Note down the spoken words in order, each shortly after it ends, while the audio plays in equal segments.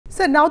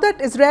So now that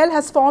Israel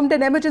has formed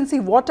an emergency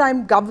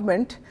wartime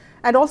government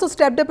and also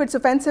stepped up its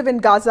offensive in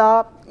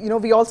Gaza,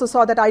 we also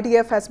saw that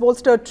IDF has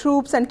bolstered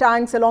troops and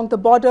tanks along the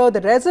border.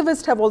 The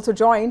reservists have also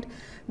joined.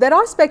 There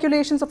are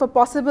speculations of a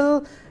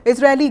possible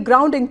Israeli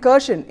ground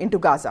incursion into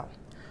Gaza.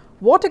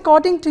 What,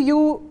 according to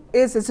you,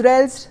 is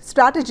Israel's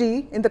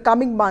strategy in the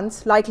coming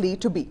months likely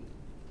to be?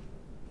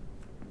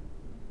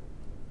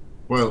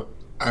 Well,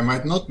 I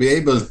might not be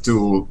able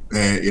to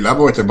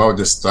elaborate about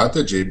the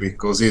strategy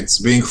because it's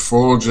being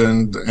forged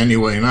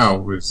anyway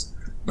now.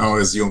 Now,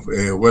 as you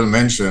well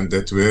mentioned,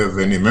 that we have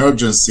an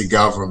emergency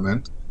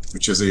government,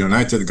 which is a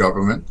united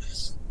government.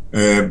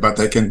 But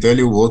I can tell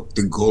you what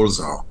the goals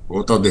are,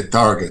 what are the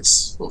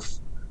targets of.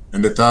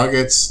 And the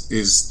targets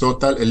is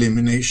total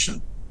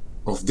elimination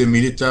of the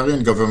military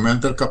and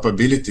governmental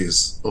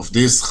capabilities of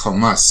this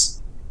Hamas,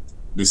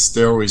 this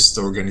terrorist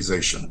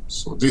organization.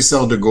 So these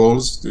are the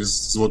goals.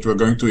 This is what we're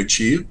going to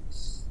achieve.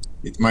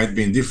 It might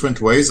be in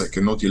different ways. I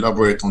cannot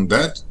elaborate on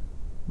that,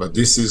 but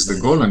this is the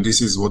goal and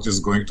this is what is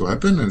going to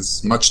happen.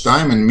 It's much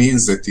time and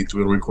means that it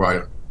will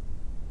require.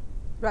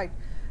 Right.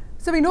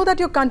 So we know that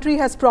your country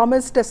has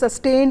promised a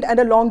sustained and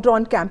a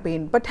long-drawn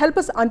campaign, but help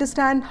us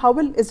understand, how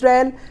will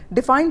Israel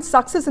define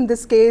success in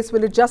this case?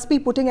 Will it just be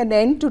putting an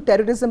end to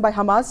terrorism by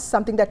Hamas,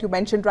 something that you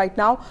mentioned right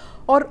now,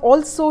 or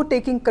also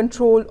taking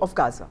control of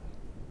Gaza?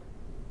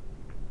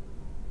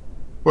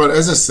 Well,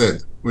 as I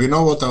said, we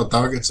know what our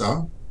targets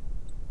are,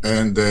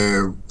 and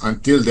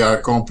until they are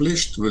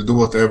accomplished, we'll do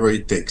whatever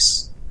it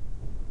takes.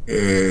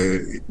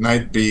 It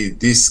might be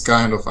this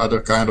kind of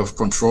other kind of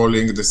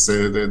controlling this,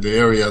 the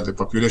area, the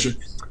population.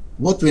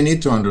 What we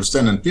need to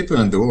understand, and people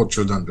in the world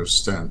should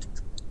understand,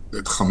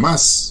 that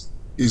Hamas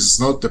is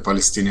not the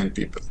Palestinian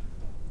people.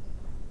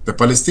 The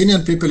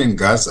Palestinian people in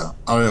Gaza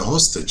are a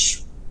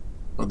hostage.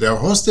 They are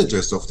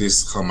hostages of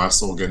this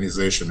Hamas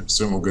organization,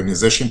 extreme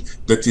organization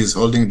that is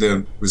holding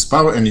them with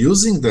power and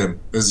using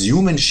them as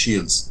human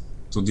shields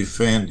to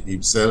defend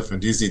himself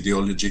and his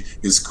ideology,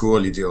 his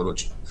cruel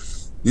ideology.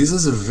 This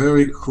is a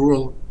very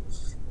cruel,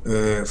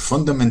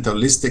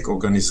 fundamentalistic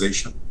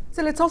organization.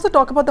 So let's also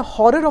talk about the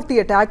horror of the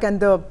attack and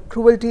the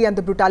cruelty and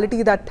the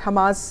brutality that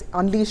Hamas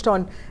unleashed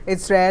on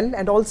Israel,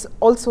 and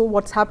also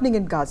what's happening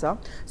in Gaza.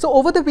 So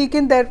over the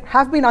weekend, there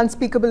have been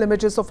unspeakable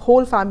images of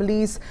whole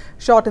families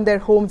shot in their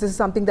homes. This is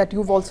something that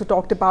you've also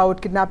talked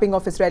about, kidnapping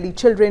of Israeli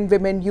children,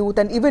 women, youth,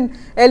 and even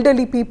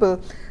elderly people.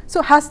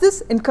 So has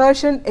this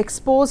incursion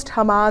exposed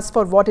Hamas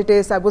for what it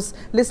is? I was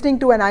listening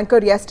to an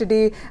anchor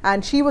yesterday,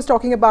 and she was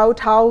talking about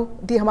how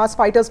the Hamas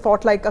fighters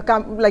fought like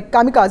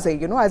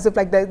kamikaze, as if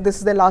this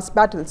is their last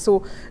battle.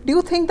 So do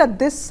you think that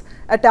this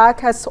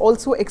attack has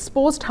also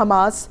exposed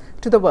Hamas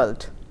to the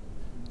world?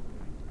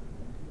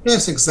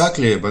 Yes,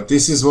 exactly. But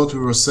this is what we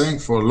were saying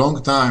for a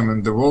long time,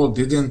 and the world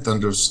didn't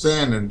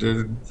understand,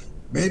 and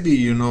maybe,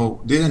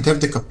 didn't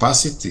have the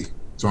capacity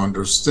to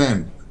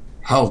understand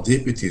how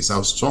deep it is,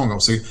 how strong,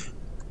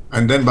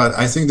 but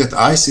I think that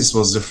ISIS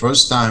was the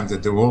first time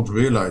that the world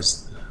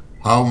realized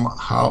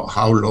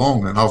how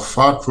long and how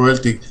far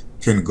cruelty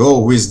can go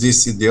with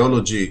this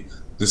ideology,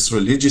 this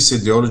religious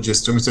ideology.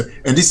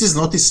 And this is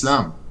not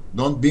Islam.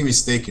 Don't be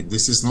mistaken.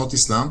 This is not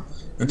Islam.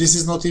 And this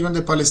is not even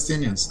the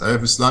Palestinians. I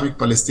have Islamic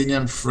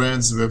Palestinian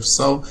friends. We have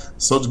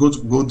such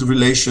good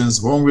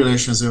relations, warm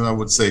relations, I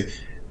would say.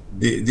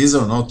 These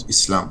are not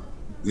Islam.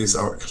 These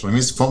are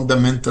extremist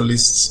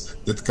fundamentalists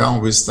that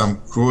come with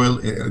some cruel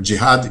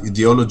jihad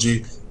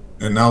ideology.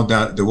 And now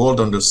that the world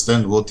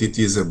understands what it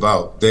is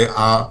about. They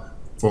are,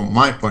 from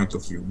my point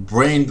of view,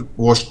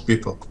 brainwashed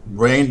people.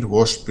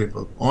 Brainwashed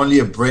people. Only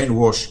a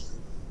brainwash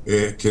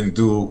can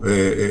do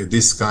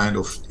this kind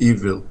of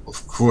evil,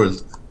 of cruel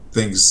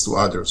things to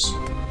others.